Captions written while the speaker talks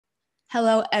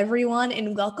Hello, everyone,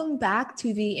 and welcome back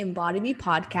to the Embody Me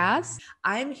podcast.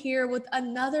 I'm here with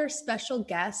another special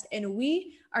guest, and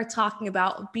we are talking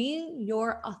about being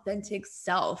your authentic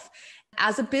self.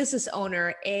 As a business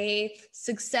owner, a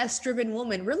success-driven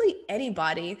woman, really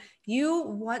anybody, you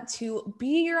want to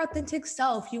be your authentic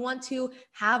self. You want to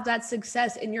have that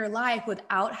success in your life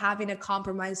without having to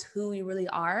compromise who you really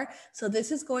are. So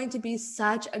this is going to be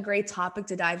such a great topic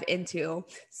to dive into.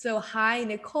 So hi,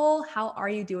 Nicole, how are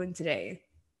you doing today?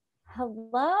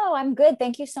 Hello, I'm good.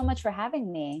 Thank you so much for having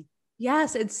me.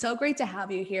 Yes, it's so great to have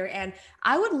you here. And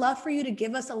I would love for you to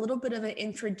give us a little bit of an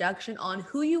introduction on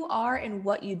who you are and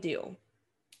what you do.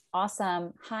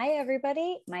 Awesome. Hi,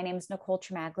 everybody. My name is Nicole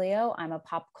Tremaglio. I'm a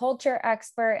pop culture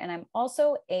expert, and I'm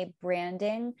also a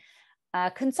branding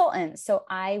consultant. So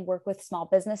I work with small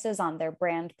businesses on their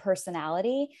brand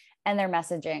personality and their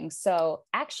messaging. So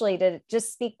actually, to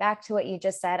just speak back to what you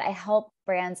just said, I help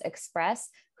brands express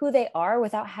who they are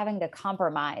without having to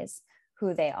compromise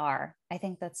who they are. I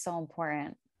think that's so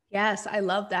important. Yes, I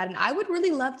love that. And I would really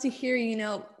love to hear,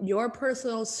 your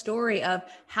personal story of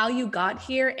how you got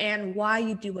here and why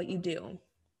you do what you do.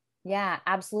 Yeah,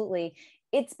 absolutely.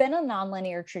 It's been a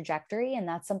nonlinear trajectory, and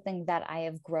that's something that I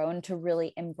have grown to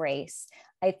really embrace.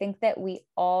 I think that we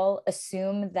all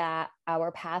assume that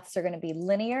our paths are going to be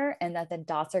linear and that the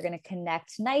dots are going to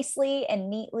connect nicely and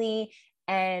neatly.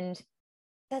 And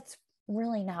that's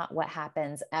really not what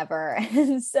happens ever.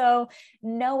 And so,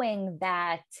 knowing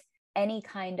that any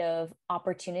kind of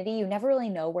opportunity, you never really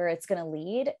know where it's going to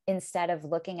lead, instead of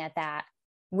looking at that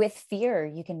with fear,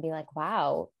 you can be like,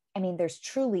 wow, I mean, there's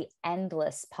truly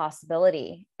endless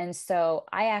possibility. And so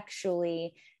I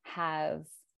actually have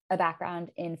a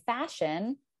background in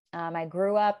fashion. I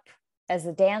grew up as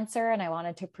a dancer and I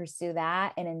wanted to pursue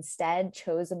that, and instead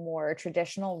chose a more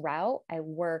traditional route. I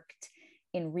worked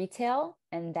in retail,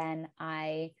 and then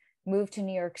I moved to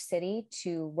New York City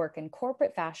to work in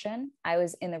corporate fashion. I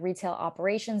was in the retail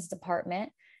operations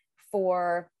department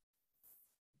for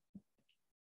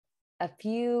a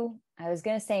few, I was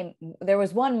going to say there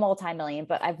was one multi-million,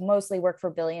 but I've mostly worked for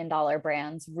billion-dollar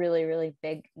brands, really, really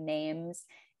big names.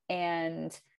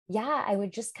 And yeah, I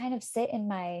would just kind of sit in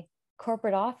my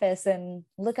corporate office and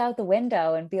look out the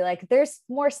window and be like, there's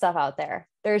more stuff out there.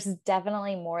 There's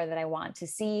definitely more that I want to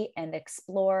see and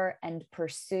explore and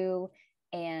pursue.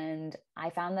 And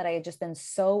I found that I had just been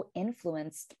so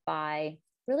influenced by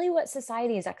really what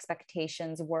society's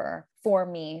expectations were for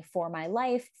me, for my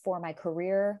life, for my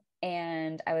career.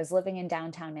 And I was living in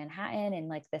downtown Manhattan in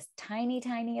like this tiny,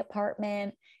 tiny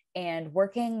apartment and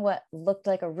working what looked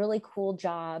like a really cool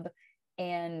job.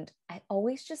 And I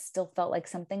always just still felt like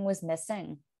something was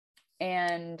missing.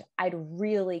 And I'd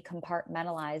really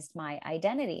compartmentalized my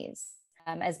identities.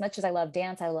 As much as I love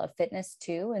dance, I love fitness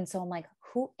too. And so I'm like,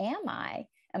 who am I?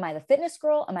 Am I the fitness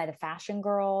girl? Am I the fashion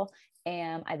girl?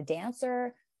 Am I the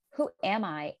dancer? Who am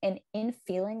I? And in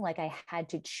feeling like I had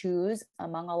to choose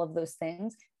among all of those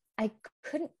things, I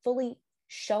couldn't fully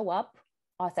show up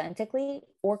authentically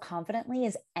or confidently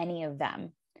as any of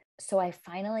them. So I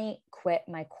finally quit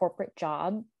my corporate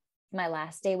job. My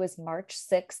last day was March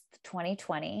 6th,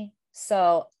 2020.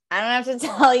 So I don't have to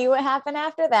tell you what happened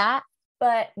after that.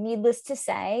 But needless to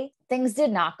say, things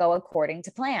did not go according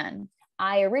to plan.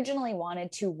 I originally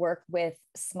wanted to work with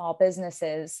small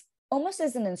businesses almost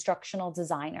as an instructional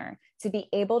designer, to be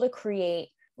able to create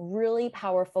really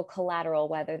powerful collateral,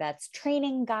 whether that's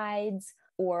training guides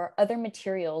or other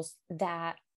materials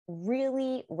that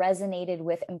really resonated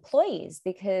with employees,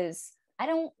 because I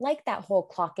don't like that whole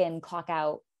clock in, clock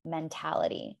out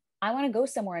mentality. I want to go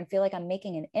somewhere and feel like I'm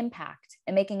making an impact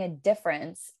and making a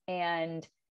difference and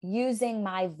using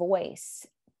my voice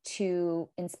to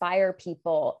inspire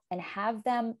people and have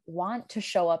them want to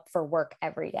show up for work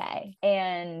every day.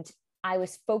 And I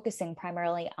was focusing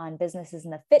primarily on businesses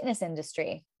in the fitness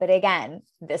industry. But again,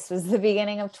 this was the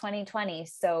beginning of 2020.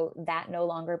 So that no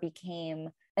longer became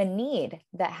a need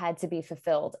that had to be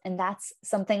fulfilled. And that's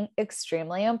something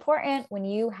extremely important when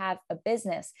you have a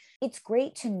business. It's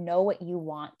great to know what you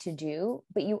want to do,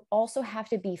 but you also have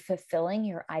to be fulfilling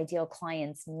your ideal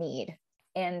client's need.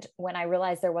 And when I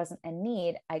realized there wasn't a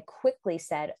need, I quickly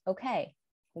said, okay,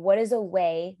 what is a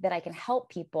way that I can help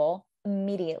people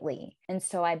immediately? And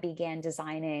so I began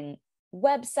designing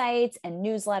websites and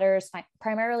newsletters,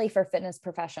 primarily for fitness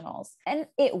professionals. And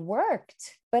it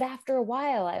worked. But after a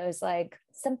while, I was like,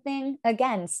 something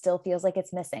again still feels like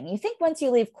it's missing. You think once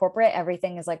you leave corporate,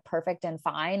 everything is like perfect and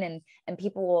fine. And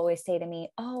people will always say to me,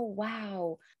 oh,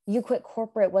 wow, you quit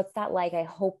corporate. What's that like? I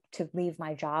hope to leave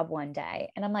my job one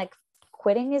day. And I'm like,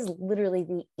 quitting is literally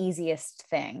the easiest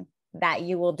thing that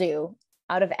you will do.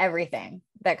 out of everything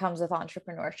that comes with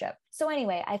entrepreneurship. So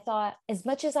anyway, I thought, as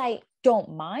much as I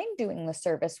don't mind doing the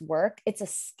service work, it's a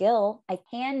skill. I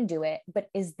can do it, but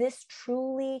is this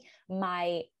truly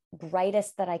my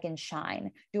brightest that I can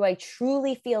shine? Do I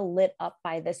truly feel lit up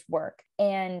by this work?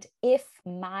 And if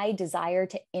my desire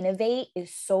to innovate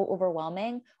is so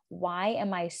overwhelming, why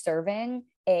am I serving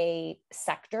a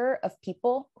sector of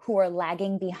people who are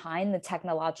lagging behind the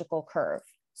technological curve?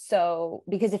 So,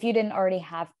 because if you didn't already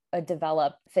have a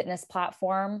developed fitness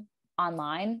platform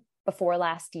online before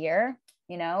last year,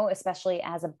 you know, especially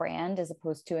as a brand as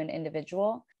opposed to an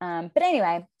individual. But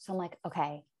anyway, so I'm like,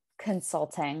 okay,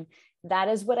 consulting. That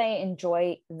is what I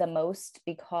enjoy the most,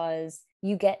 because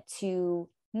you get to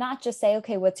not just say,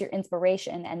 okay, what's your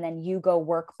inspiration? And then you go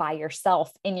work by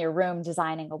yourself in your room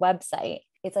designing a website.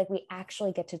 It's like we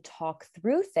actually get to talk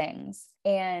through things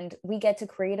and we get to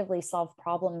creatively solve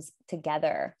problems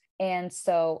together. And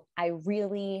so I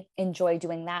really enjoy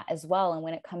doing that as well. And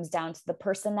when it comes down to the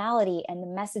personality and the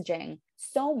messaging,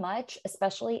 so much,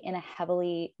 especially in a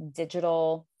heavily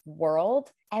digital world,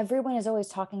 everyone is always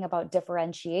talking about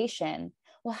differentiation.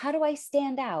 Well, how do I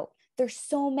stand out? There's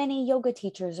so many yoga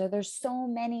teachers, or there's so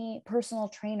many personal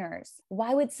trainers.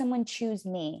 Why would someone choose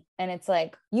me? And it's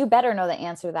like, you better know the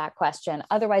answer to that question.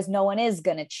 Otherwise, no one is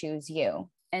going to choose you.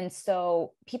 And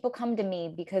so people come to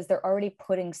me because they're already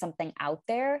putting something out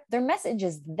there. Their message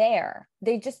is there.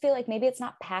 They just feel like maybe it's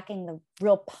not packing the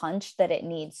real punch that it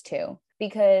needs to,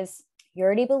 because you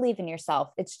already believe in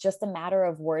yourself. It's just a matter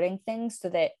of wording things so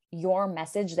that your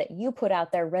message that you put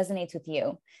out there resonates with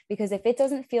you. Because if it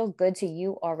doesn't feel good to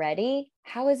you already,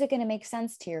 how is it going to make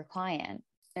sense to your client?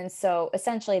 And so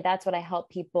essentially that's what I help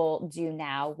people do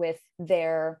now with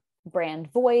their brand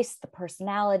voice, the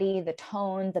personality, the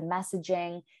tone, the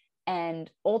messaging. And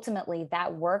ultimately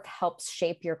that work helps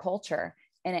shape your culture.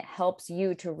 And it helps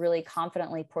you to really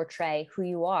confidently portray who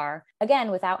you are,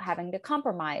 again, without having to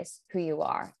compromise who you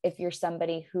are. If you're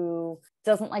somebody who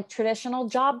doesn't like traditional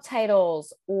job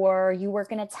titles, or you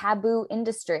work in a taboo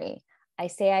industry, I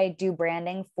say I do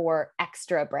branding for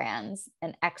extra brands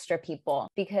and extra people,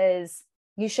 because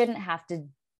you shouldn't have to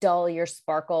dull your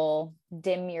sparkle,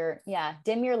 dim your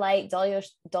light,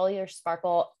 dull your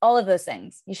sparkle, all of those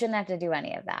things. You shouldn't have to do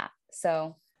any of that.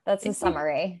 So that's a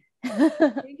summary.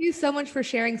 Thank you so much for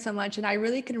sharing so much. And I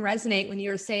really can resonate when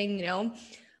you're saying, you know,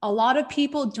 a lot of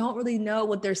people don't really know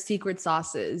what their secret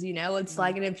sauce is. You know, it's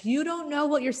like, and if you don't know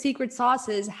what your secret sauce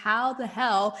is, how the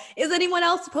hell is anyone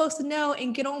else supposed to know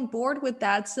and get on board with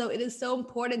that? So it is so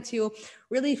important to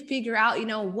really figure out, you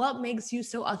know, what makes you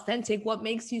so authentic, what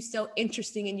makes you so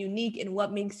interesting and unique, and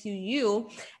what makes you you,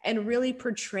 and really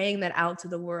portraying that out to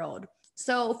the world.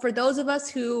 So for those of us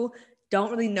who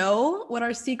don't really know what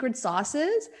our secret sauce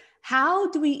is, how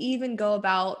do we even go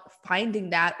about finding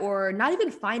that, or not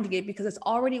even finding it because it's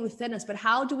already within us, but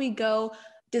how do we go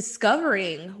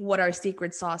discovering what our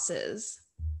secret sauce is?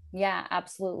 Yeah,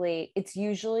 absolutely. It's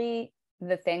usually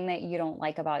the thing that you don't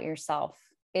like about yourself.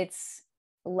 It's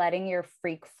letting your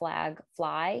freak flag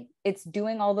fly. It's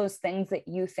doing all those things that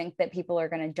you think that people are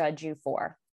going to judge you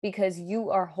for, because you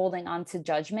are holding on to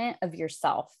judgment of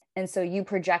yourself. And so you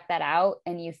project that out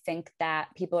and you think that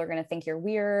people are going to think you're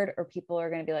weird, or people are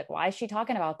going to be like, why is she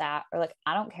talking about that? Or like,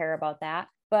 I don't care about that.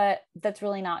 But that's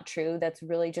really not true. That's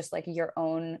really just like your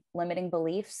own limiting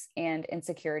beliefs and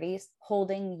insecurities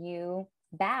holding you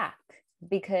back.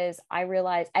 Because I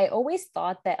realized I always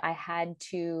thought that I had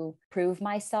to prove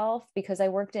myself, because I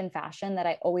worked in fashion, that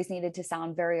I always needed to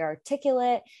sound very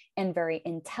articulate and very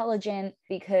intelligent,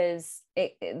 because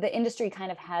the industry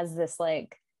kind of has this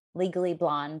like Legally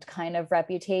Blonde kind of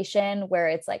reputation where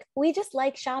it's like, we just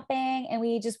like shopping and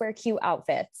we just wear cute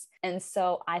outfits. And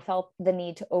so I felt the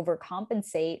need to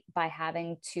overcompensate by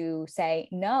having to say,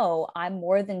 no, I'm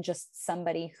more than just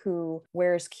somebody who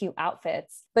wears cute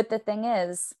outfits. But the thing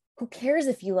is, who cares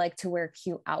if you like to wear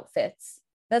cute outfits?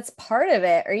 That's part of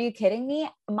it. Are you kidding me?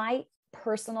 My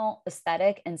personal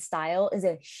aesthetic and style is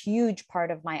a huge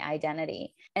part of my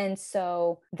identity. And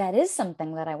so that is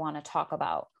something that I want to talk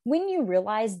about. When you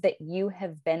realize that you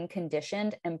have been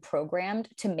conditioned and programmed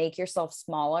to make yourself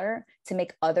smaller, to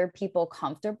make other people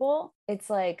comfortable, it's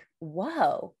like,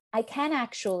 whoa, I can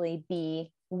actually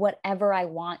be whatever I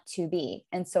want to be.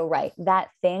 And so, right, that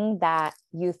thing that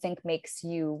you think makes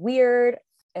you weird,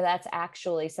 that's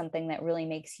actually something that really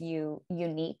makes you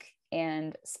unique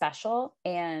and special.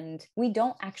 And we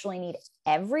don't actually need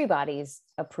everybody's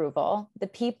approval. The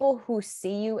people who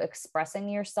see you expressing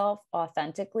yourself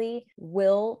authentically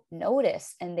will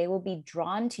notice, and they will be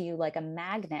drawn to you like a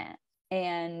magnet.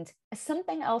 And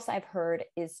something else I've heard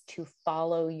is to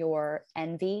follow your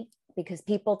envy because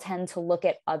people tend to look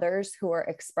at others who are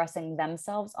expressing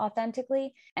themselves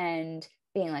authentically and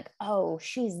being like, oh,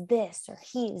 she's this or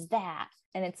he's that.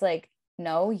 And it's like,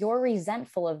 no, you're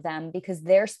resentful of them because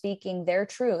they're speaking their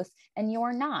truth and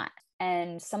you're not.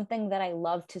 And something that I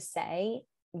love to say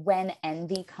when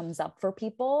envy comes up for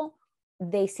people,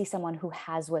 they see someone who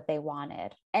has what they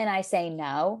wanted. And I say,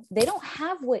 no, they don't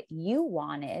have what you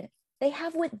wanted. They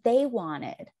have what they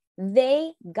wanted.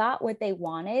 They got what they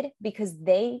wanted because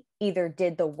they either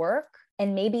did the work,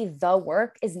 and maybe the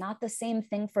work is not the same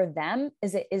thing for them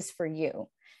as it is for you.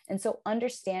 And so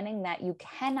understanding that you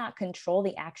cannot control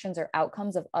the actions or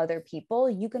outcomes of other people,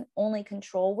 you can only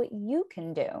control what you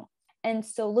can do. And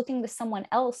so looking to someone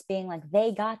else being like,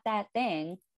 they got that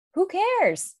thing, who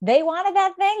cares? They wanted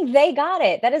that thing, they got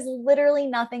it. That is literally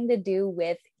nothing to do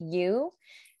with you.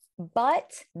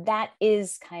 But that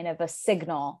is kind of a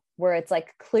signal where it's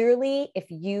like, clearly, if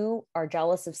you are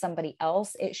jealous of somebody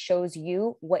else, it shows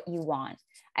you what you want.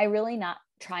 I really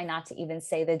try not to even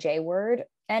say the J word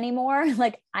anymore.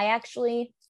 Like, I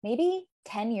actually, maybe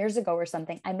 10 years ago or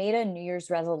something, I made a New Year's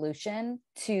resolution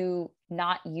to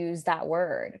not use that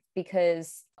word,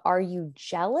 because are you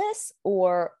jealous,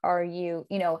 or are you,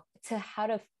 to how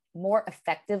to more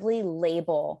effectively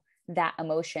label that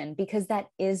emotion, because that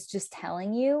is just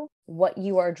telling you what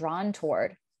you are drawn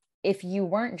toward. If you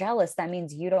weren't jealous, that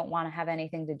means you don't want to have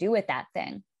anything to do with that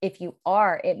thing. If you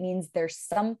are, it means there's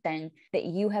something that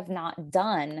you have not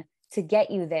done to get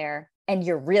you there, and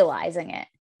you're realizing it,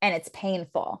 and it's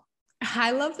painful.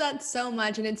 I love that so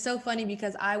much. And it's so funny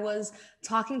because I was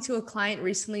talking to a client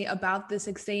recently about this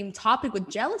same topic with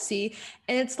jealousy.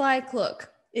 And it's like,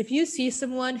 look, if you see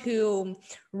someone who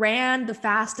ran the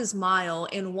fastest mile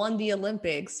and won the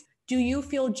Olympics, do you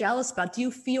feel jealous about? Do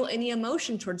you feel any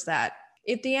emotion towards that?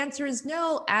 If the answer is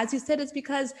no, as you said, it's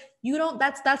because you don't,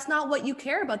 that's not what you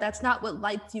care about. That's not what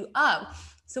lights you up.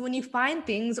 So when you find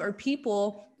things or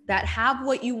people that have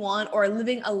what you want, or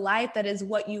living a life that is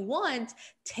what you want,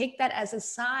 take that as a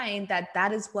sign that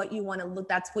that is what you want to look,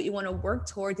 that's what you want to work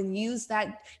towards, and use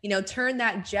that, turn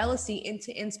that jealousy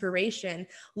into inspiration.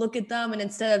 Look at them, and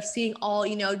instead of seeing all,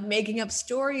 making up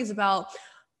stories about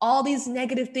all these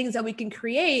negative things that we can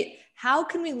create, how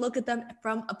can we look at them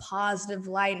from a positive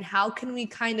light? And how can we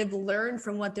kind of learn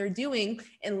from what they're doing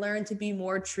and learn to be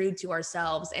more true to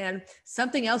ourselves? And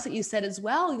something else that you said as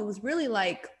well, it was really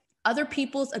like, other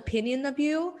people's opinion of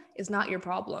you is not your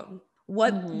problem.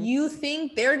 What you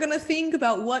think they're going to think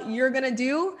about what you're going to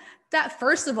do, that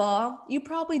first of all, you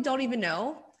probably don't even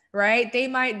know, right? They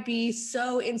might be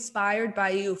so inspired by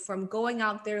you from going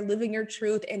out there, living your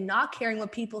truth and not caring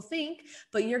what people think,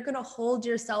 but you're going to hold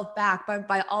yourself back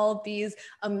by all of these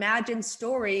imagined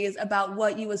stories about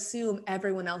what you assume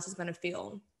everyone else is going to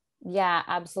feel. Yeah,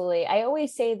 absolutely. I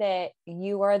always say that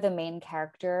you are the main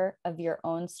character of your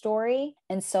own story,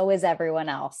 and so is everyone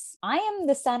else. I am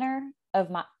the center of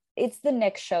it's the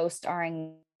Nick show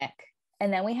starring Nick.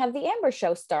 And then we have the Amber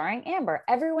show starring Amber.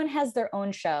 Everyone has their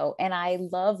own show. And I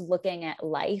love looking at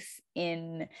life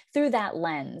through that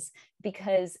lens,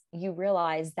 because you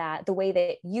realize that the way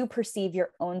that you perceive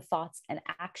your own thoughts and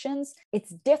actions,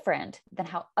 it's different than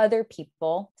how other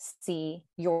people see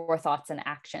your thoughts and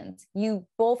actions. You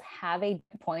both have a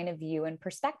point of view and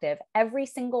perspective. Every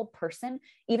single person,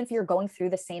 even if you're going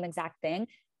through the same exact thing,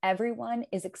 everyone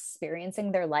is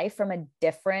experiencing their life from a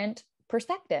different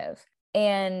perspective.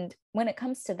 And when it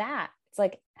comes to that, it's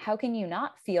like, how can you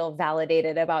not feel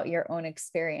validated about your own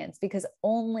experience? Because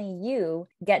only you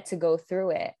get to go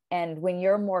through it. And when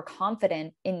you're more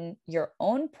confident in your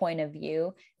own point of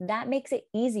view, that makes it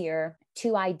easier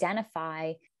to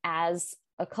identify as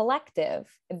a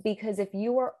collective. Because if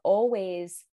you are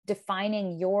always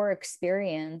defining your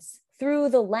experience through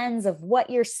the lens of what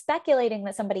you're speculating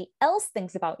that somebody else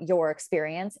thinks about your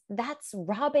experience, that's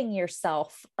robbing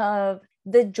yourself of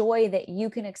the joy that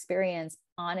you can experience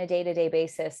on a day-to-day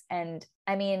basis. And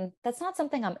I mean, that's not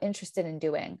something I'm interested in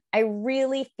doing. I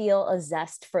really feel a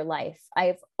zest for life.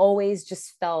 I've always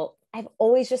just felt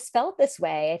this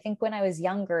way. I think when I was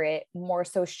younger, it more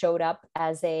so showed up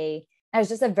as I was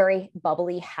just a very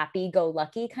bubbly,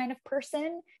 happy-go-lucky kind of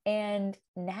person. And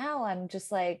now I'm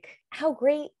just like, how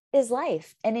great is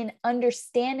life? And in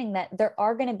understanding that there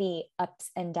are going to be ups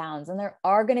and downs, and there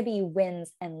are going to be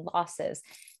wins and losses,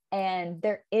 and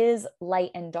there is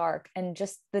light and dark, and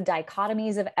just the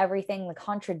dichotomies of everything, the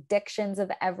contradictions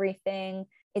of everything.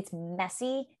 It's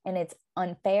messy and it's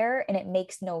unfair and it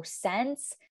makes no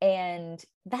sense. And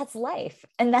that's life.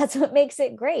 And that's what makes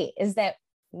it great, is that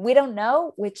we don't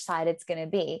know which side it's going to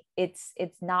be. It's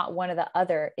not one or the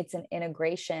other. It's an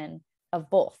integration of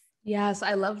both. Yes,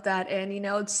 I love that. And,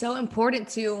 it's so important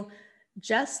to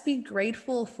just be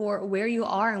grateful for where you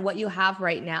are and what you have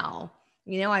right now.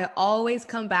 You know, I always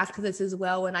come back to this as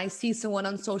well when I see someone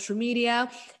on social media,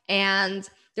 and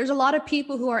there's a lot of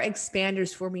people who are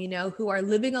expanders for me, you know, who are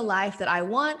living a life that I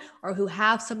want or who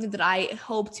have something that I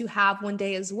hope to have one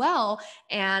day as well.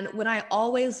 And when I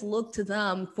always look to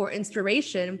them for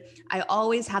inspiration, I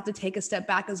always have to take a step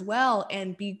back as well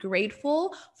and be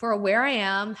grateful for where I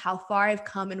am, how far I've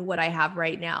come, and what I have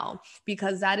right now,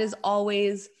 because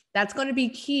that's going to be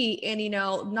key in, you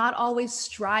know, not always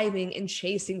striving and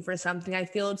chasing for something. I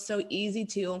feel it's so easy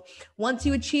to, once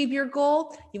you achieve your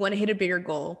goal, you want to hit a bigger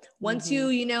goal. Once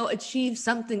you know, achieve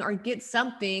something or get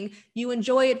something, you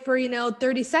enjoy it for, you know,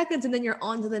 30 seconds and then you're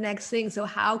on to the next thing. So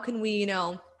how can we, you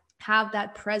know, have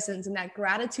that presence and that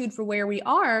gratitude for where we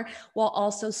are while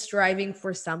also striving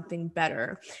for something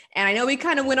better? And I know we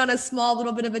kind of went on a small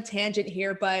little bit of a tangent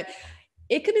here, but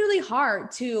it can be really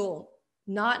hard to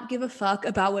not give a fuck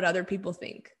about what other people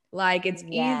think. Like, it's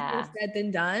easier said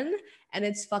than done, and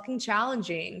it's fucking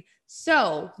challenging.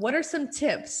 So, what are some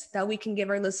tips that we can give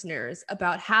our listeners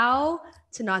about how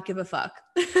to not give a fuck?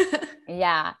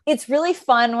 Yeah, it's really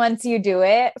fun once you do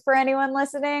it. For anyone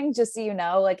listening, just so you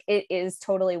know, like, it is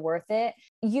totally worth it.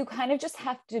 You kind of just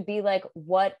have to be like,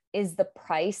 what is the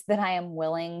price that I am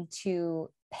willing to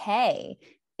pay?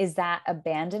 Is that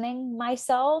abandoning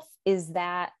myself? Is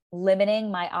that limiting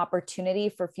my opportunity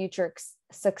for future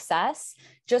success?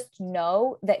 Just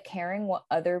know that caring what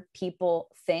other people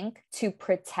think to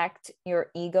protect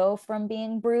your ego from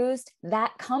being bruised,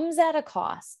 that comes at a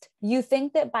cost. You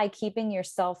think that by keeping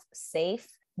yourself safe,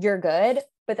 you're good,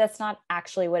 but that's not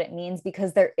actually what it means,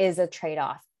 because there is a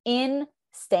trade-off. In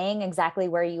staying exactly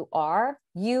where you are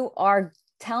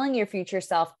telling your future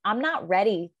self, I'm not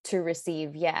ready to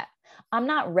receive yet. I'm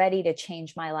not ready to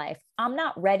change my life. I'm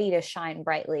not ready to shine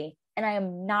brightly. And I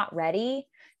am not ready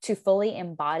to fully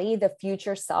embody the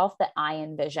future self that I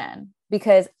envision,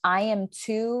 because I am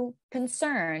too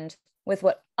concerned with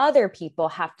what other people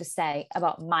have to say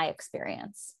about my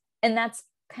experience. And that's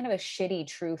kind of a shitty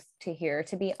truth to hear,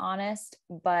 to be honest,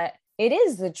 but it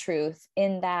is the truth,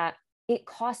 in that it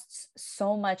costs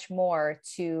so much more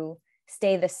to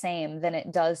stay the same than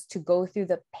it does to go through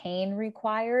the pain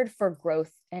required for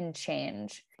growth and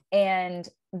change. And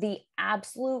the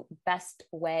absolute best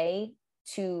way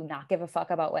to not give a fuck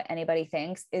about what anybody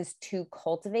thinks is to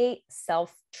cultivate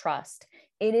self-trust.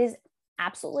 It is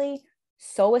absolutely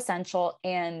so essential,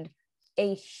 and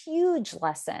a huge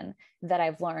lesson that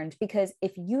I've learned, because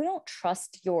if you don't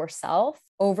trust yourself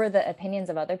over the opinions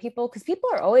of other people, because people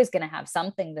are always going to have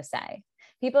something to say.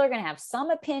 People are going to have some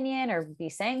opinion or be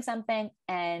saying something,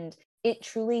 and it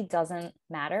truly doesn't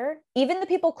matter. Even the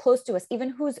people close to us, even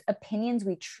whose opinions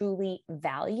we truly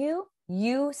value,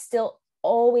 you still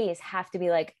always have to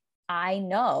be like, I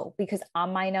know, because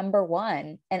I'm my number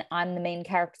one and I'm the main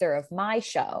character of my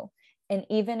show. And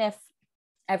even if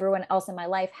everyone else in my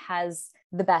life has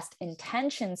the best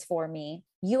intentions for me,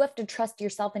 you have to trust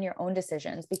yourself in your own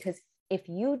decisions, because if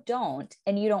you don't,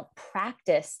 and you don't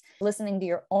practice listening to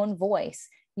your own voice,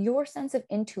 your sense of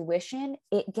intuition,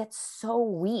 it gets so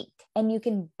weak and you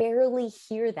can barely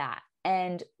hear that.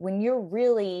 And when you're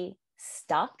really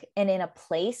stuck and in a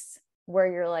place where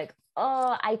you're like,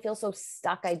 oh, I feel so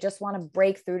stuck, I just want to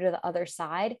break through to the other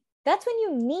side, that's when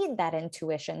you need that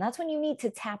intuition. That's when you need to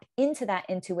tap into that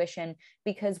intuition,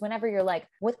 because whenever you're like,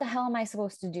 what the hell am I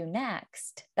supposed to do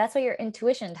next? That's what your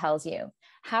intuition tells you.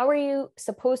 How are you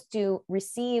supposed to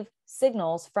receive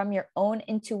signals from your own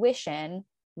intuition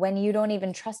when you don't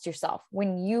even trust yourself,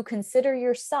 when you consider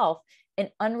yourself an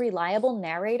unreliable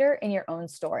narrator in your own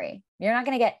story? You're not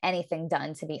going to get anything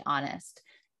done, to be honest.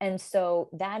 And so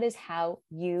that is how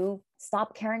you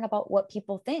stop caring about what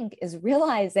people think, is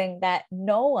realizing that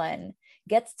no one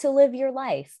gets to live your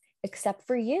life except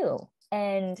for you,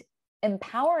 and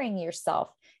empowering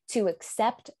yourself to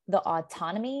accept the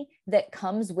autonomy that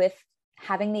comes with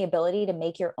having the ability to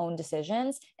make your own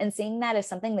decisions, and seeing that as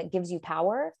something that gives you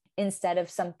power instead of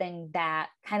something that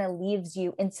kind of leaves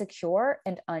you insecure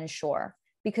and unsure.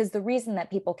 Because the reason that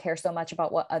people care so much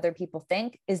about what other people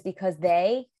think is because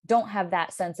they don't have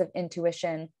that sense of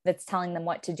intuition that's telling them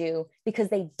what to do, because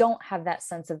they don't have that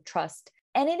sense of trust.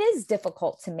 And it is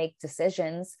difficult to make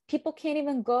decisions. People can't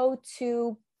even go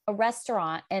to a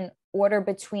restaurant and order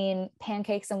between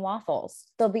pancakes and waffles.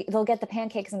 They'll get the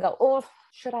pancakes and go, oh,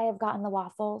 should I have gotten the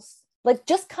waffles? Like,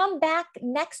 just come back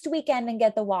next weekend and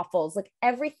get the waffles. Like,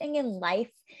 everything in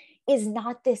life is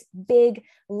not this big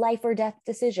life or death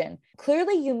decision.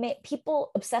 Clearly, people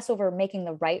obsess over making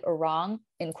the right or wrong,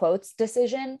 in quotes,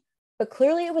 decision, but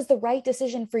clearly it was the right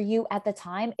decision for you at the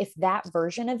time if that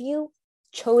version of you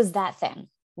chose that thing.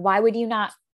 Why would you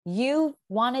not You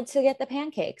wanted to get the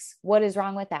pancakes. What is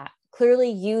wrong with that? Clearly,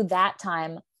 you that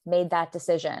time made that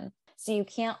decision. So you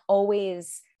can't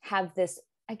always have this,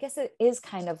 I guess it is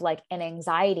kind of like an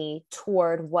anxiety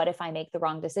toward what if I make the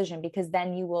wrong decision, because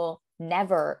then you will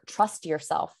never trust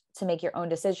yourself to make your own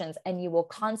decisions. And you will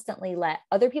constantly let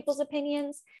other people's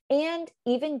opinions and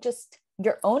even just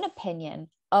your own opinion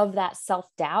of that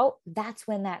self-doubt, that's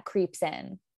when that creeps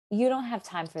in. You don't have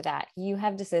time for that. You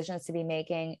have decisions to be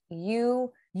making.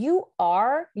 You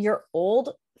are your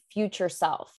old future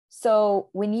self. So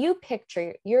when you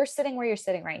picture, you're sitting where you're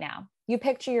sitting right now, you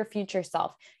picture your future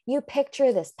self, you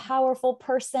picture this powerful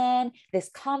person, this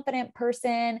confident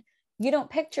person. You don't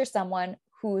picture someone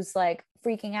who's like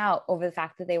freaking out over the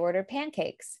fact that they ordered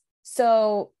pancakes.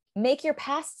 So make your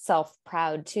past self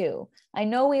proud too. I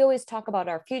know we always talk about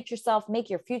our future self, make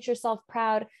your future self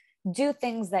proud, do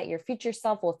things that your future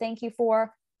self will thank you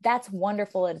for. That's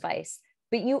wonderful advice.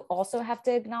 But you also have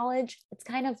to acknowledge it's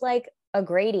kind of like a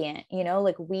gradient, you know,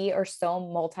 like we are so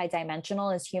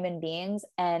multidimensional as human beings.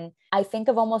 And I think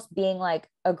of almost being like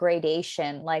a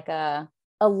gradation, like a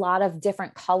lot of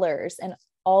different colors, and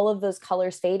all of those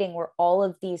colors fading were all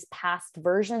of these past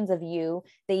versions of you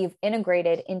that you've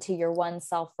integrated into your one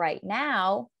self right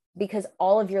now, because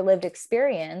all of your lived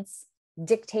experience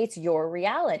dictates your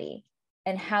reality,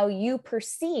 and how you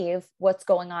perceive what's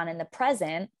going on in the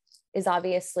present is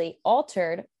obviously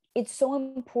altered. It's so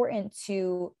important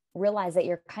to realize that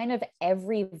you're kind of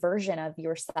every version of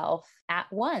yourself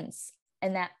at once,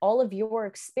 and that all of your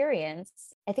experience,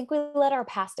 I think we let our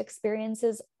past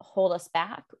experiences hold us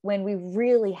back when we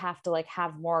really have to like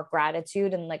have more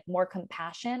gratitude and like more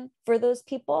compassion for those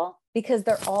people, because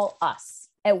they're all us.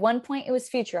 At one point it was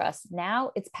future us,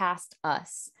 now it's past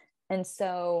us. And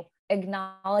so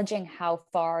acknowledging how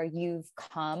far you've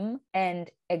come and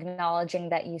acknowledging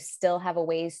that you still have a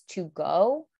ways to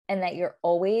go, and that you're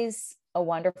always a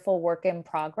wonderful work in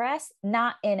progress,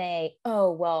 not in a,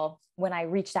 oh, well, when I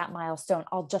reach that milestone,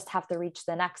 I'll just have to reach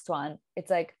the next one. It's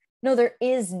like, no, there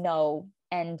is no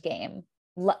end game.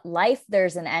 Life,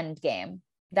 there's an end game.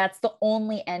 That's the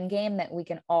only end game that we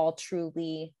can all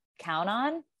truly count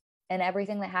on. And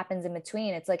everything that happens in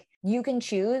between, it's like you can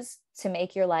choose to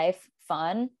make your life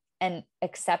fun and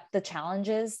accept the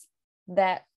challenges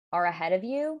that are ahead of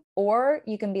you. Or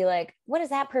you can be like, what does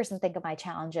that person think of my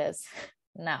challenges?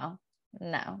 No.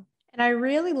 And I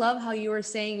really love how you were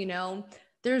saying, you know,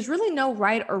 there's really no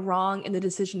right or wrong in the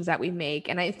decisions that we make.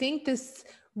 And I think this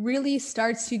really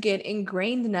starts to get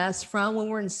ingrained in us from when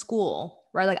we're in school,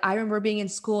 right? Like I remember being in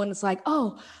school and it's like,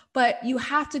 oh, but you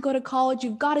have to go to college.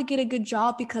 You've got to get a good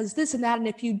job because this and that. And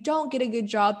if you don't get a good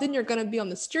job, then you're going to be on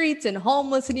the streets and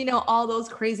homeless and, you know, all those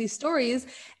crazy stories.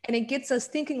 And it gets us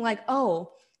thinking like,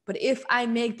 oh, but if I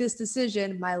make this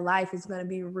decision, my life is going to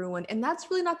be ruined. And that's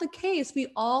really not the case. We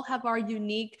all have our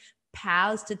unique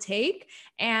paths to take,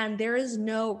 and there is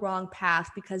no wrong path,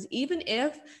 because even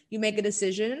if you make a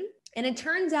decision and it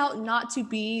turns out not to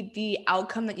be the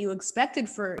outcome that you expected,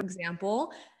 for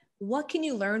example, what can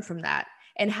you learn from that?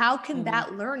 And how can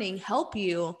that learning help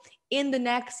you in the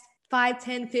next 5,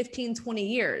 10, 15, 20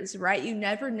 years, right? You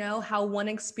never know how one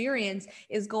experience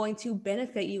is going to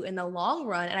benefit you in the long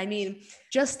run. And I mean,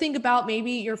 just think about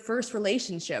maybe your first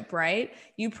relationship, right?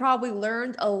 You probably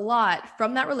learned a lot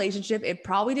from that relationship. It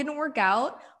probably didn't work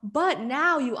out, but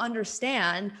now you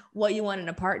understand what you want in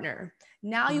a partner.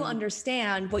 Now you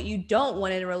understand what you don't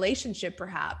want in a relationship,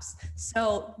 perhaps.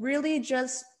 So really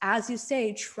just, as you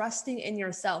say, trusting in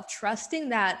yourself, trusting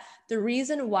that the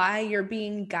reason why you're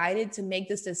being guided to make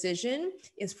this decision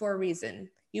is for a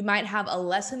reason. You might have a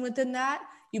lesson within that.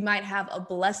 You might have a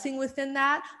blessing within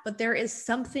that, but there is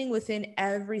something within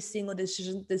every single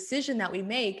decision that we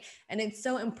make. And it's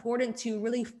so important to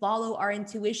really follow our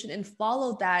intuition and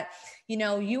follow that, you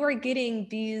know, you are getting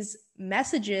these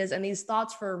messages and these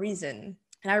thoughts for a reason.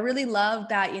 And I really love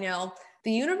that, you know,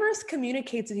 the universe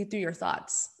communicates with you through your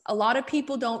thoughts. A lot of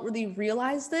people don't really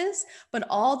realize this, but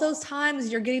all those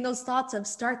times you're getting those thoughts of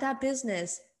start that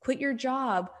business, quit your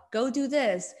job, go do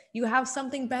this. You have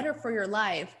something better for your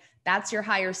life. That's your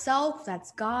higher self.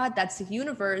 That's God. That's the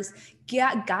universe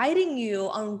guiding you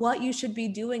on what you should be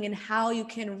doing and how you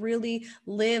can really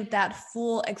live that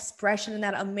full expression and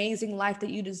that amazing life that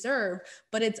you deserve.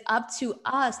 But it's up to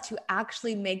us to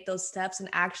actually make those steps and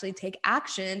actually take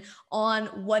action on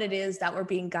what it is that we're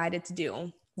being guided to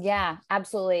do. Yeah,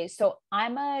 absolutely. So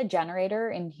I'm a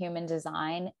generator in human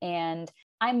design, and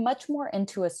I'm much more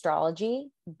into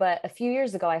astrology. But a few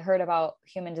years ago, I heard about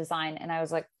human design and I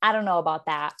was like, I don't know about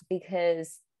that,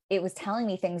 because it was telling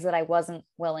me things that I wasn't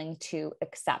willing to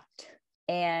accept.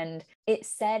 And it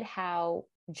said how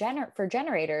for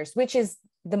generators, which is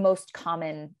the most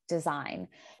common design,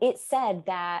 it said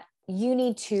that you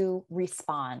need to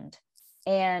respond.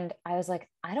 And I was like,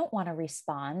 I don't want to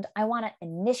respond. I want to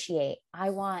initiate. I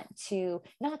want to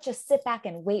not just sit back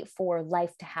and wait for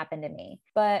life to happen to me,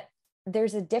 but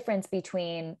there's a difference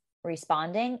between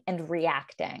responding and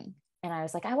reacting. And I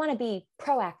was like, I want to be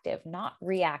proactive, not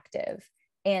reactive.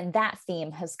 And that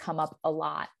theme has come up a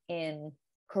lot in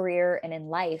career and in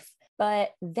life.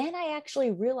 But then I actually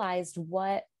realized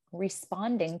what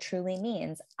responding truly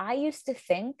means. I used to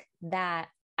think that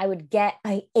I would get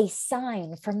a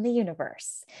sign from the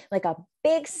universe, like a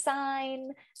big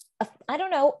sign, I don't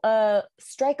know, a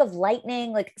strike of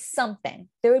lightning, like something.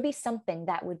 There would be something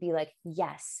that would be like,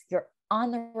 yes, you're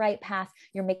on the right path.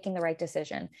 You're making the right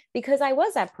decision. Because I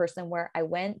was that person where I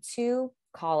went to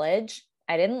college.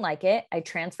 I didn't like it. I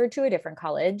transferred to a different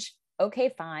college.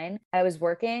 Okay, fine. I was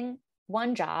working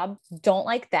one job. Don't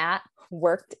like that.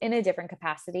 Worked in a different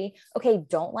capacity. Okay,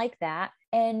 don't like that.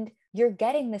 And you're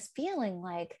getting this feeling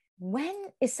like, when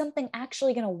is something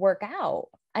actually going to work out?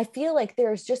 I feel like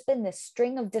there's just been this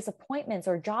string of disappointments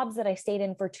or jobs that I stayed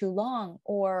in for too long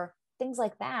or things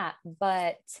like that.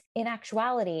 But in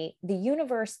actuality, the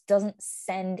universe doesn't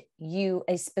send you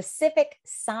a specific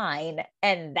sign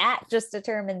and that just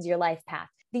determines your life path.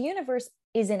 The universe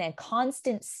is in a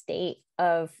constant state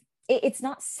of, it's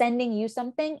not sending you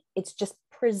something, it's just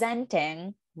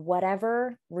presenting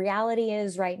whatever reality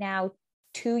is right now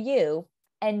to you.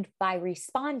 And by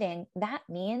responding, that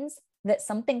means that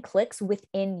something clicks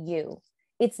within you.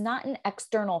 It's not an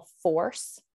external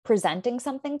force presenting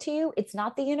something to you. It's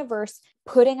not the universe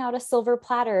putting out a silver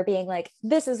platter being like,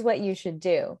 this is what you should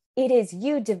do. It is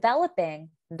you developing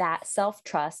that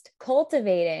self-trust,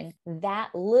 cultivating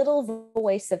that little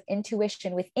voice of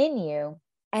intuition within you.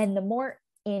 And the more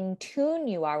in tune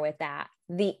you are with that,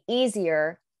 the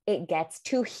easier it gets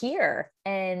to hear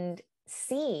and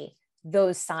see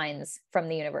those signs from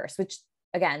the universe, which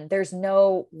again, there's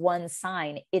no one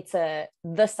sign.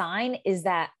 The sign is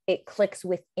that it clicks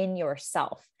within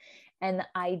yourself. And the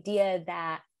idea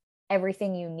that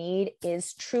everything you need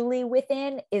is truly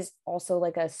within is also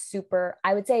like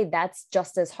I would say that's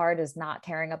just as hard as not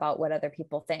caring about what other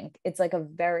people think. It's like a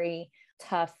very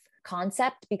tough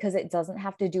concept because it doesn't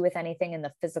have to do with anything in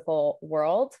the physical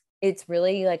world. It's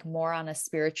really like more on a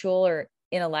spiritual or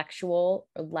intellectual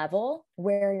level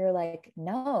where you're like,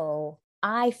 no,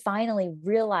 I finally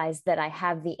realized that I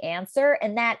have the answer,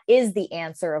 and that is the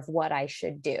answer of what I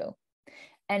should do.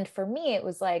 And for me, it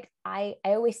was like, I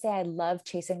always say I love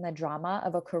chasing the drama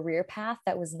of a career path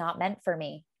that was not meant for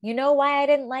me. You know why I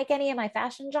didn't like any of my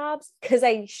fashion jobs? Because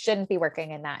I shouldn't be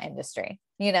working in that industry,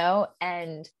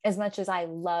 and as much as I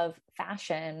love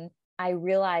fashion, I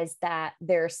realized that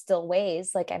there are still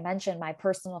ways, like I mentioned, my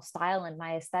personal style and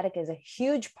my aesthetic is a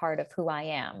huge part of who I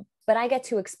am, but I get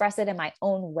to express it in my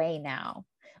own way now,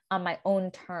 on my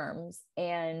own terms.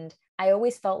 And I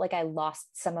always felt like I lost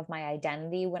some of my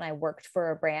identity when I worked for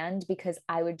a brand because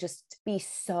I would just be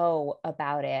so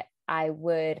about it.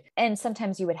 And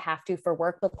sometimes you would have to for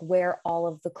work, but wear all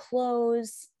of the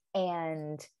clothes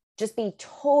and just be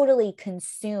totally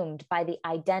consumed by the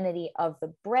identity of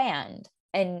the brand.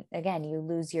 And again, you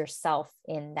lose yourself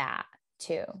in that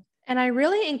too. And I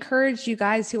really encourage you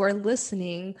guys who are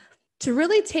listening to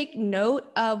really take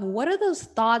note of what are those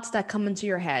thoughts that come into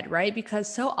your head, right? Because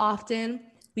so often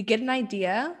we get an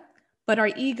idea, but our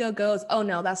ego goes, oh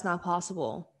no, that's not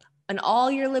possible. And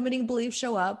all your limiting beliefs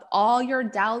show up, all your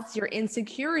doubts, your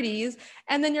insecurities.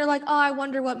 And then you're like, oh, I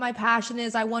wonder what my passion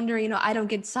is. I wonder, I don't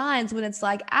get signs, when it's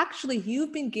like, actually,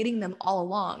 you've been getting them all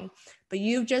along, but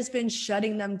you've just been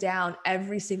shutting them down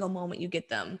every single moment you get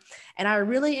them. And I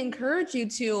really encourage you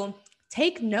to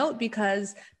take note,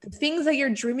 because the things that you're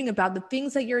dreaming about, the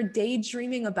things that you're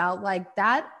daydreaming about, like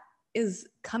that is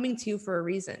coming to you for a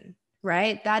reason,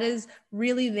 right? That is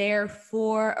really there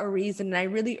for a reason. And I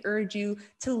really urge you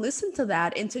to listen to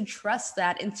that and to trust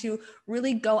that and to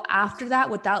really go after that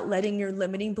without letting your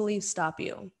limiting beliefs stop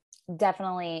you.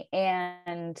 Definitely.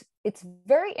 And it's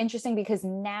very interesting because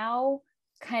now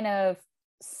kind of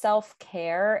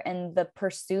self-care and the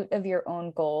pursuit of your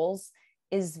own goals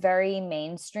is very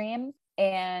mainstream.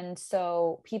 And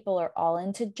so people are all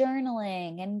into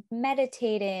journaling and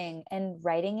meditating and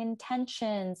writing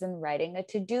intentions and writing a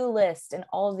to-do list and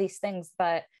all of these things.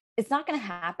 But it's not going to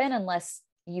happen unless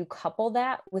you couple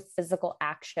that with physical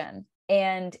action.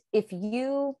 And if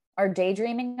you are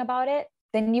daydreaming about it,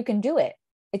 then you can do it.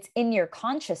 It's in your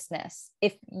consciousness.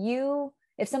 If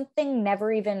something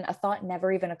a thought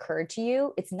never even occurred to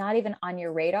you, it's not even on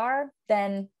your radar,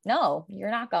 then no,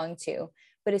 you're not going to.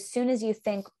 But as soon as you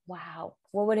think, wow,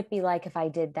 what would it be like if I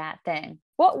did that thing?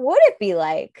 what would it be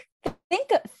like?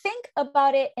 Think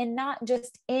about it, and not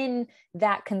just in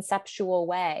that conceptual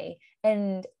way.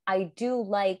 And I do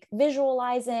like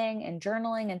visualizing and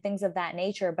journaling and things of that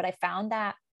nature, but I found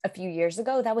that a few years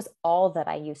ago, that was all that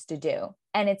I used to do.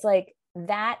 And it's like,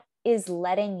 that is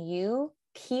letting you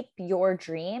keep your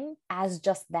dream as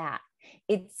just that.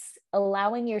 It's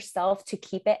allowing yourself to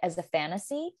keep it as a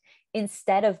fantasy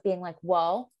instead of being like,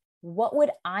 well, what would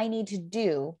I need to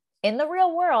do in the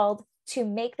real world to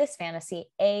make this fantasy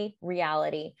a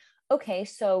reality? Okay,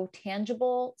 so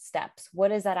tangible steps.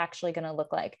 What is that actually going to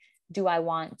look like? Do I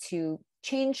want to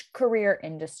change career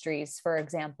industries, for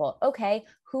example? Okay,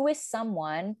 who is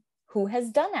someone who has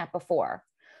done that before?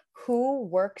 Who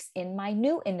works in my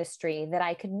new industry that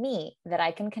I could meet, that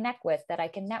I can connect with, that I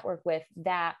can network with,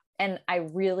 that. And I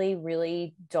really,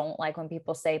 really don't like when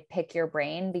people say pick your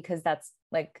brain, because that's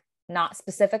like not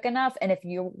specific enough. And if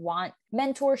you want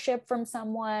mentorship from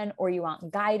someone, or you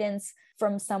want guidance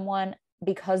from someone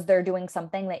because they're doing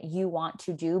something that you want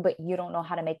to do, but you don't know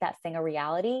how to make that thing a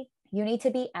reality, you need to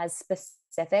be as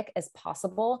specific as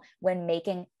possible when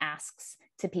making asks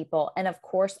to people. And of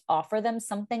course, offer them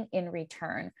something in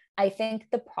return. I think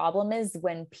the problem is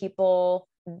when people,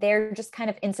 they're just kind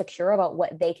of insecure about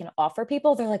what they can offer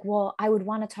people. They're like, well, I would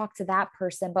want to talk to that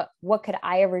person, but what could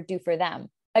I ever do for them?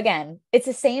 Again, it's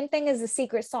the same thing as the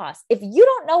secret sauce. If you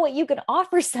don't know what you can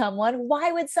offer someone,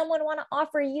 why would someone want to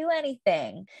offer you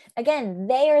anything? Again,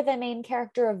 they are the main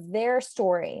character of their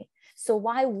story. So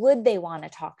why would they want to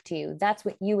talk to you? That's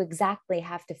what you exactly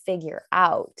have to figure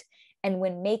out. And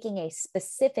when making a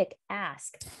specific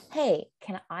ask, hey,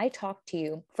 can I talk to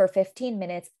you for 15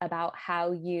 minutes about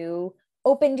how you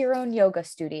opened your own yoga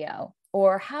studio,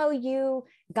 or how you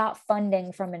got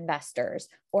funding from investors,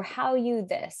 or how you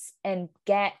this, and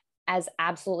get as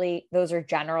absolutely, those are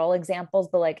general examples,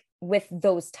 but like with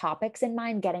those topics in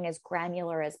mind, getting as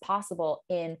granular as possible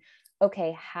in,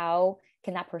 okay, how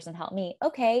can that person help me?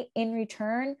 Okay, in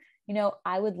return,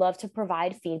 I would love to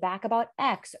provide feedback about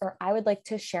X, or I would like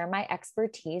to share my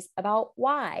expertise about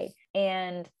Y.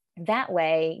 And that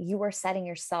way you are setting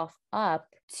yourself up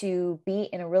to be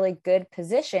in a really good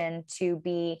position to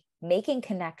be making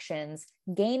connections,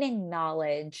 gaining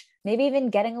knowledge, maybe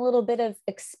even getting a little bit of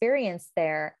experience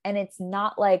there. And it's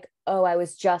not like, oh, I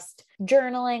was just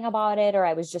journaling about it, or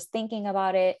I was just thinking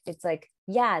about it. It's like,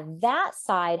 yeah, that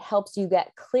side helps you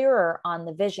get clearer on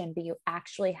the vision, but you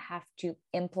actually have to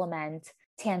implement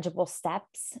tangible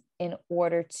steps in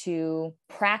order to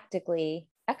practically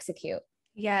execute.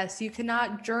 Yes, you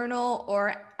cannot journal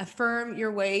or affirm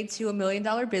your way to $1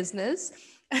 million business.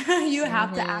 You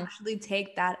have to Mm-hmm. actually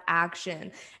take that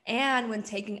action. And when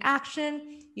taking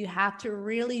action, you have to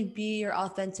really be your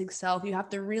authentic self. You have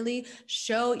to really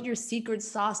show your secret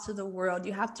sauce to the world.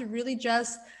 You have to really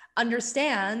just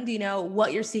understand,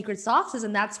 what your secret sauce is.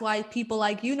 And that's why people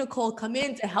like you, Nicole, come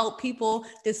in to help people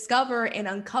discover and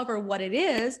uncover what it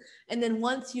is. And then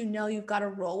once you've got to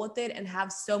roll with it and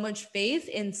have so much faith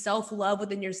in self-love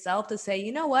within yourself to say,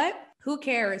 you know what? Who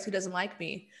cares who doesn't like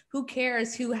me? Who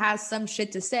cares who has some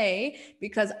shit to say,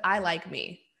 because I like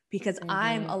me, because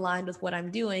I'm Mm-hmm. aligned with what I'm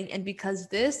doing, and because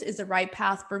this is the right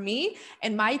path for me,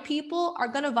 and my people are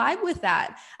going to vibe with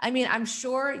that. I mean, I'm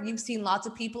sure you've seen lots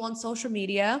of people on social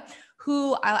media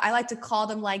who I like to call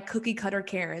them like cookie cutter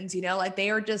Karens, like they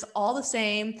are just all the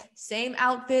same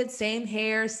outfit, same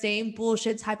hair, same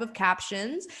bullshit type of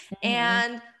captions. Mm-hmm.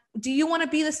 And do you want to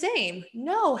be the same?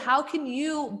 No. How can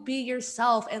you be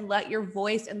yourself and let your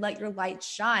voice and let your light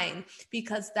shine?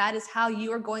 Because that is how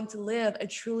you are going to live a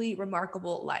truly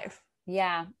remarkable life.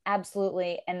 Yeah,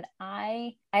 absolutely. And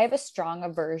I have a strong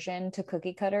aversion to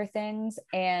cookie cutter things.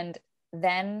 And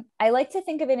then I like to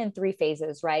think of it in three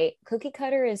phases, right? Cookie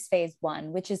cutter is phase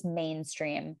one, which is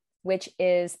mainstream, which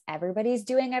is everybody's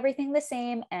doing everything the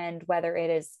same. And whether it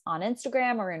is on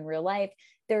Instagram or in real life,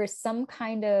 there is some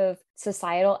kind of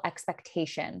societal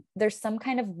expectation. There's some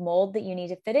kind of mold that you need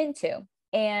to fit into.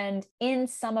 And in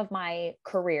some of my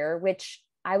career, which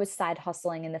I was side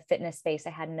hustling in the fitness space, I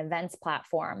had an events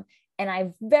platform. And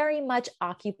I very much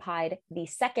occupied the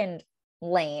second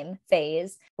lane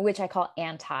phase, which I call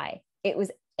anti. It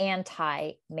was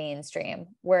anti mainstream,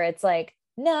 where it's like,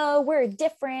 no, we're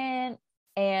different.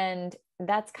 And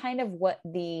that's kind of what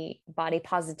the body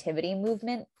positivity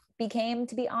movement became,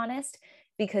 to be honest,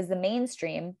 because the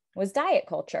mainstream was diet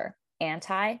culture.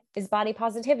 Anti is body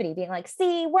positivity, being like,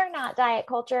 see, we're not diet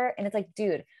culture. And it's like,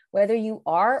 dude, whether you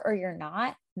are or you're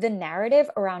not, the narrative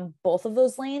around both of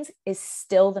those lanes is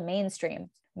still the mainstream.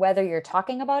 Whether you're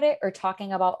talking about it or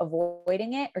talking about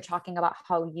avoiding it or talking about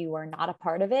how you are not a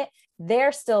part of it,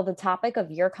 they're still the topic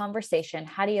of your conversation.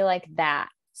 How do you like that?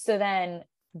 So then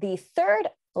The third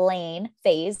lane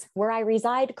phase, where I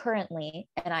reside currently,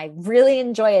 and I really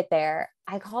enjoy it there,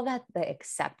 I call that the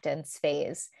acceptance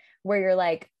phase, where you're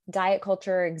like, diet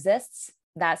culture exists.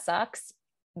 That sucks.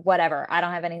 Whatever. I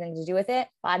don't have anything to do with it.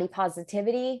 Body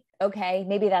positivity. Okay.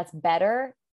 Maybe that's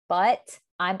better, but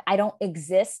I don't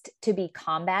exist to be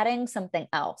combating something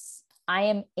else. I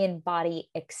am in body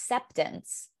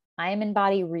acceptance. I am in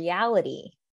body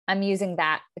reality. I'm using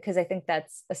that because I think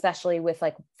that's, especially with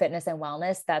like fitness and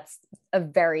wellness, that's a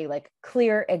very like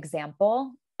clear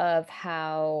example of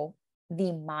how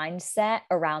the mindset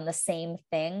around the same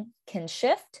thing can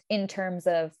shift in terms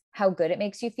of how good it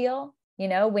makes you feel. You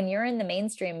know, when you're in the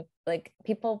mainstream, like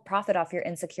people profit off your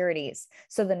insecurities.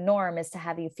 So the norm is to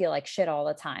have you feel like shit all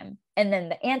the time. And then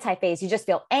the anti-phase, you just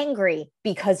feel angry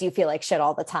because you feel like shit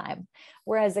all the time.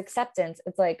 Whereas acceptance,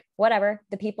 it's like, whatever,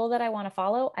 the people that I want to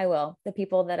follow, I will. The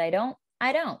people that I don't.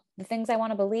 The things I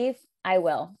want to believe, I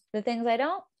will. The things I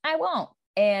don't, I won't.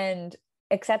 And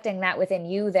accepting that within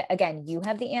you, that again, you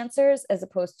have the answers, as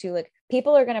opposed to like,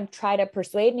 people are going to try to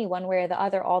persuade me one way or the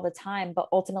other all the time. But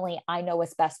ultimately I know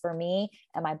what's best for me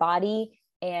and my body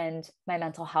and my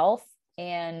mental health.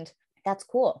 And that's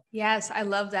cool. Yes, I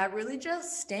love that. Really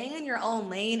just staying in your own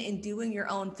lane and doing your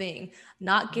own thing,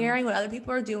 not caring what other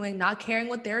people are doing, not caring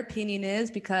what their opinion is,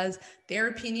 because their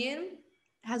opinion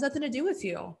has nothing to do with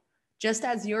you. Just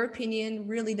as your opinion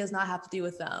really does not have to do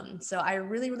with them. So I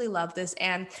really, really love this.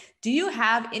 And do you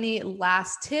have any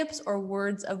last tips or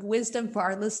words of wisdom for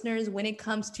our listeners when it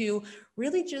comes to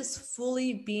really just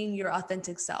fully being your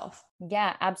authentic self?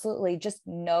 Yeah, absolutely. Just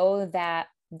know that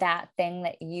that thing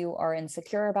that you are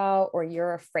insecure about, or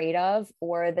you're afraid of,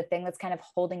 or the thing that's kind of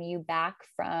holding you back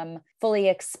from fully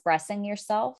expressing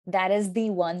yourself, that is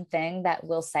the one thing that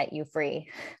will set you free.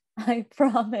 I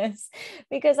promise,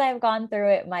 because I've gone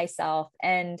through it myself.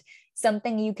 And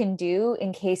something you can do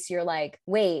in case you're like,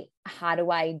 wait, how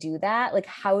do I do that? Like,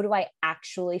 how do I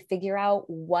actually figure out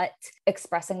what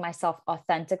expressing myself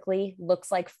authentically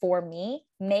looks like for me?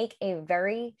 Make a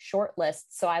very short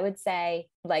list. So I would say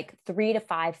like 3 to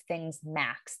 5 things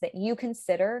max that you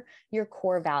consider your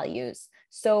core values.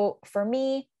 So for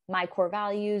me, my core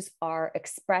values are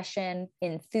expression,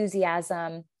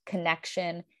 enthusiasm,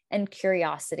 connection, and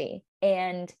curiosity.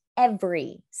 And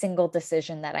every single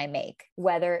decision that I make,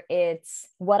 whether it's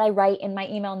what I write in my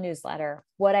email newsletter,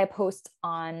 what I post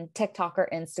on TikTok or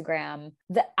Instagram,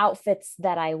 the outfits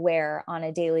that I wear on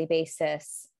a daily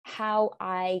basis, how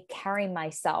I carry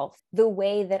myself, the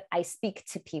way that I speak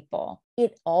to people,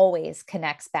 it always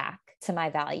connects back to my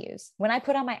values. When I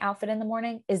put on my outfit in the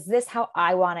morning, is this how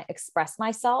I want to express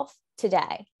myself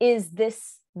today? Is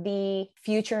this the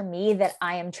future me that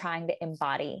I am trying to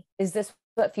embody? Is this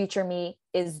what future me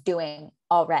is doing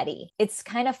already? It's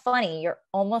kind of funny. You're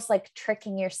almost like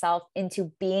tricking yourself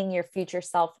into being your future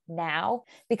self now,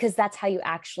 because that's how you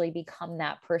actually become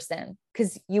that person.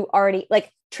 Because you already,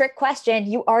 like, trick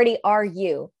question, you already are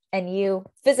you, and you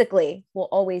physically will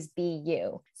always be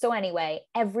you. So anyway,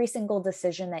 every single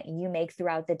decision that you make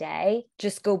throughout the day,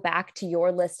 just go back to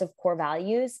your list of core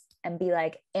values and be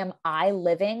like, am I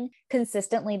living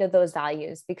consistently to those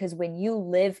values? Because when you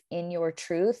live in your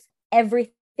truth,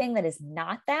 everything that is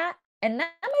not that, and that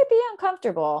might be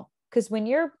uncomfortable, because when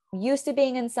you're used to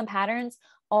being in some patterns,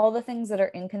 all the things that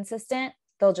are inconsistent,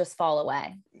 they'll just fall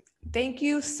away. Thank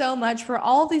you so much for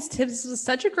all these tips. This was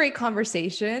such a great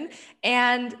conversation.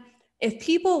 And if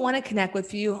people want to connect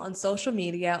with you on social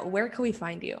media, where can we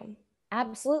find you?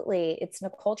 Absolutely. It's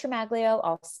Nicole Tremaglio.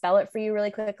 I'll spell it for you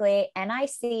really quickly.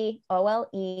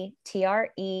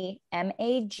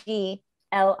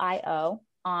 NICOLETREMAGLIO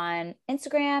on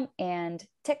Instagram and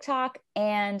TikTok.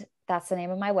 And that's the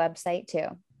name of my website too.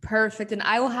 Perfect. And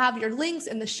I will have your links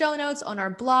in the show notes on our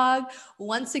blog.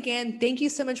 Once again, thank you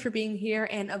so much for being here.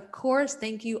 And of course,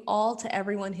 thank you all to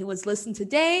everyone who was listening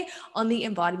today on the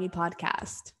Embody Me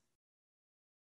podcast.